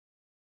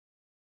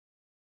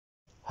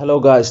Hello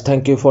guys,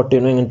 thank you for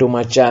tuning into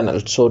my channel.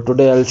 So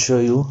today I'll show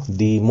you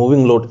the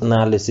moving load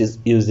analysis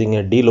using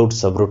a DLOAD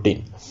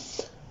subroutine.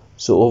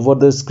 So over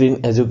the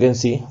screen, as you can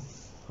see,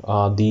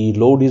 the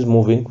load is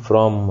moving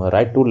from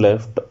right to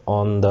left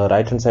on the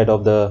right hand side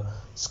of the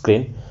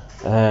screen,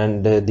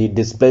 and the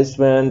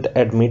displacement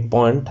at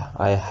midpoint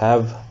I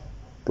have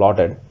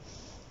plotted.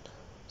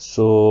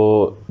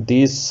 So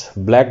this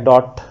black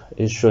dot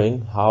is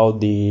showing how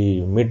the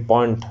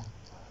midpoint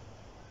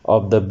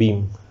of the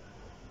beam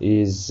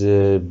is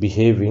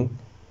behaving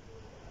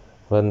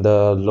when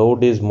the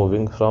load is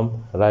moving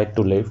from right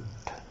to left.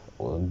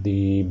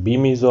 The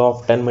beam is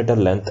of 10-meter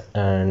length,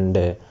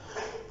 and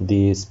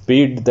the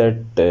speed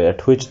that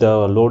at which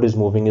the load is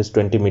moving is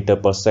 20 meter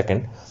per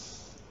second.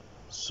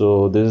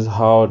 So this is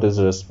how it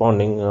is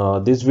responding.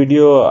 This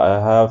video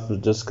I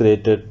have just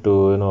created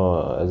to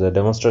as a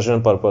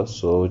demonstration purpose,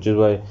 so which is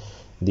why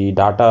the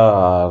data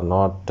are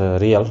not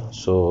real.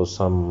 So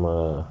some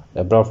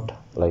abrupt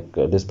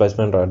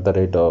displacement at the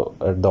rate of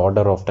at the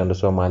order of 10 to the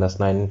power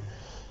 -9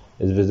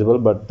 is visible,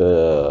 but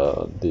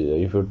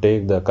if you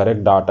take the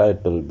correct data,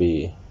 it will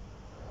be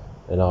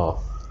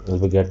you'll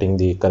be getting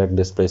the correct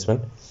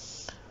displacement.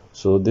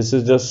 So this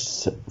is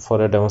just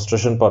for a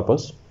demonstration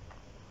purpose.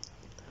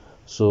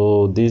 So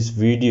this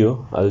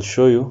video I'll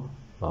show you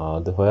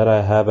where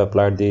I have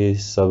applied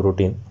this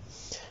subroutine,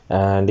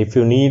 and if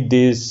you need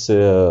this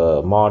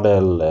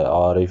model,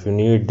 or if you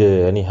need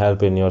any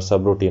help in your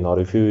subroutine, or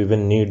if you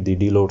even need the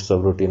DLOAD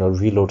subroutine or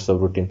VLOAD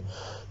subroutine,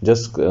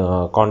 just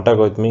contact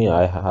with me.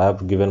 I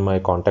have given my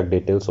contact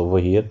details over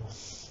here.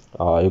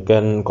 You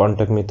can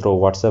contact me through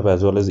WhatsApp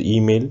as well as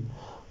email.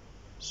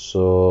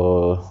 So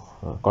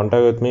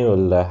contact with me,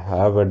 we'll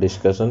have a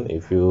discussion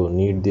if you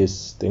need these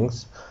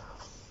things.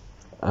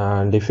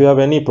 And if you have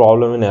any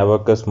problem in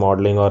Abaqus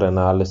modeling or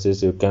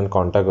analysis, you can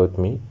contact with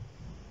me.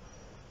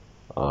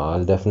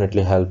 I'll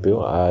definitely help you.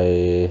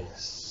 I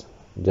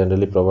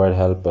generally provide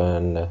help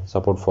and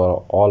support for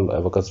all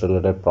Abaqus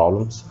related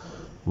problems,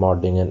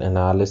 modeling and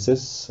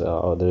analysis,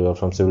 whether you are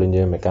from civil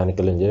engineer,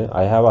 mechanical engineer.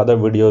 I have other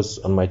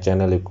videos on my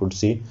channel you could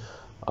see.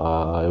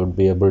 I would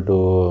be able to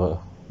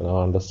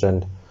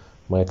understand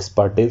my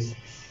expertise.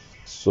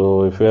 So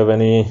if you have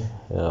any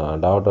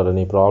doubt or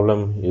any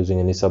problem using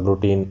any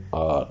subroutine,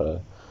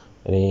 or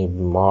any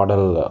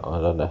model,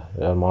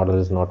 model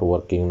is not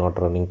working,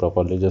 not running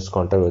properly, just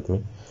contact with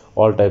me.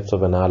 All types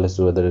of analysis,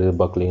 whether it is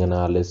buckling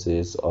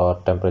analysis or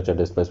temperature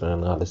displacement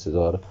analysis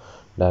or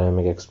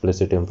dynamic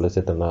explicit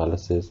implicit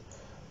analysis,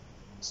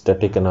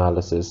 static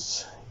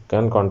analysis, you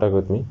can contact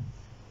with me.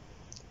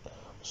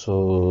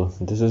 So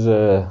this is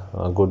a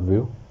good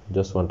view,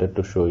 just wanted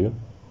to show you.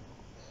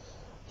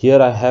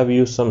 Here I have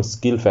used some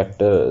scale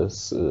factor,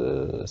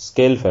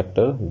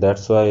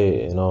 that's why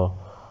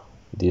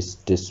this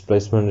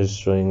displacement is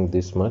showing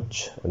this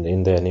much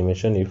in the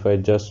animation. If I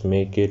just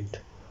make it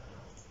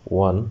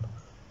 1,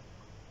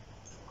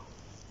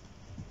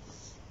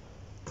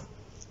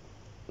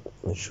 let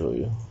me show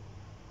you.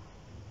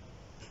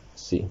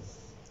 See,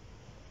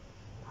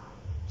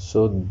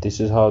 so this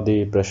is how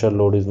the pressure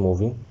load is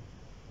moving.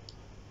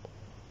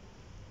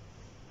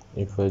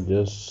 If I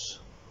just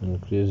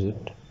increase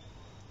it,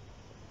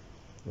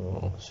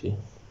 see,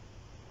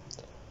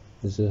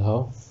 this is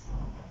how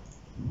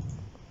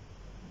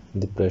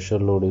the pressure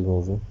load is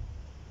moving.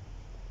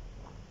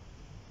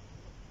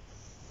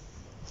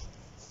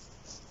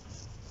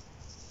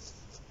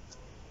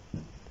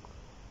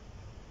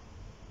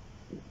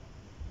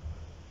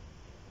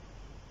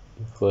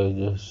 If I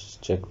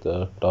just check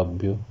the top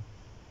view,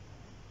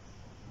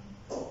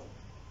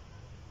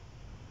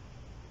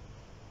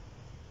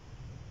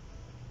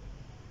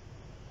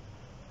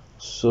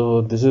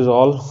 so this is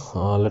all.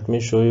 Let me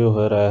show you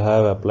where I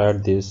have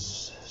applied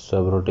this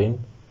subroutine.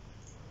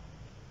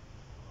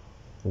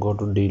 Go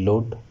to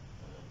DLOAD.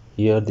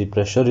 Here the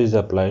pressure is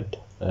applied,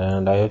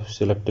 and I have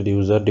selected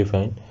user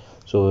defined.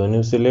 So when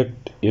you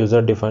select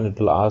user defined, it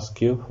will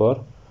ask you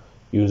for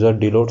user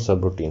DLOAD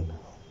subroutine,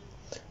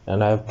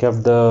 and I have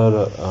kept the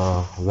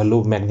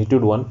value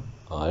magnitude 1.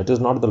 It is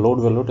not the load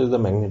value, it is the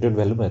magnitude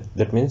value.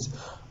 That means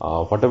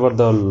whatever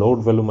the load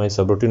value my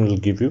subroutine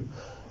will give you,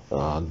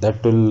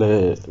 that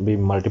will be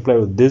multiplied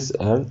with this,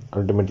 and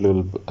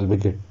ultimately I'll be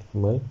getting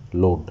my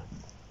load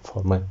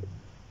for my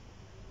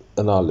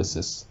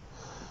analysis.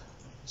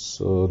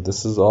 So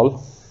this is all,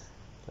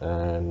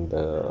 and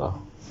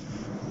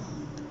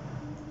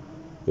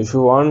if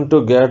you want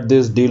to get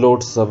this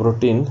DLOAD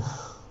subroutine,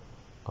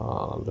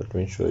 let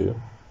me show you.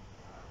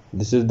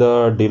 This is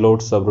the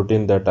DLOAD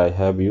subroutine that I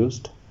have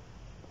used.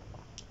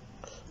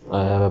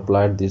 I have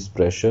applied this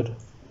pressure.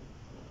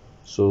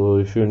 So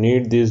if you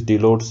need this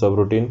DLOAD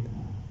subroutine,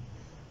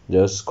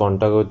 just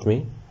contact with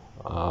me.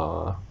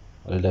 I'll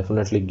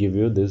definitely give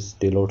you this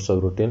DLOAD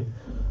subroutine.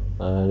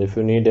 And if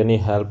you need any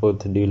help with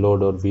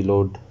DLOAD or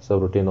VLOAD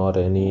subroutine, or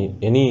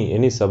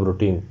any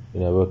subroutine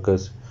in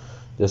Abaqus,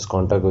 just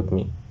contact with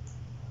me.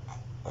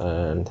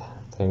 And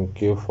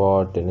thank you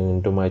for tuning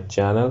into my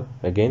channel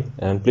again,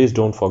 and please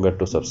don't forget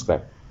to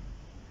subscribe.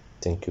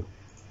 Thank you.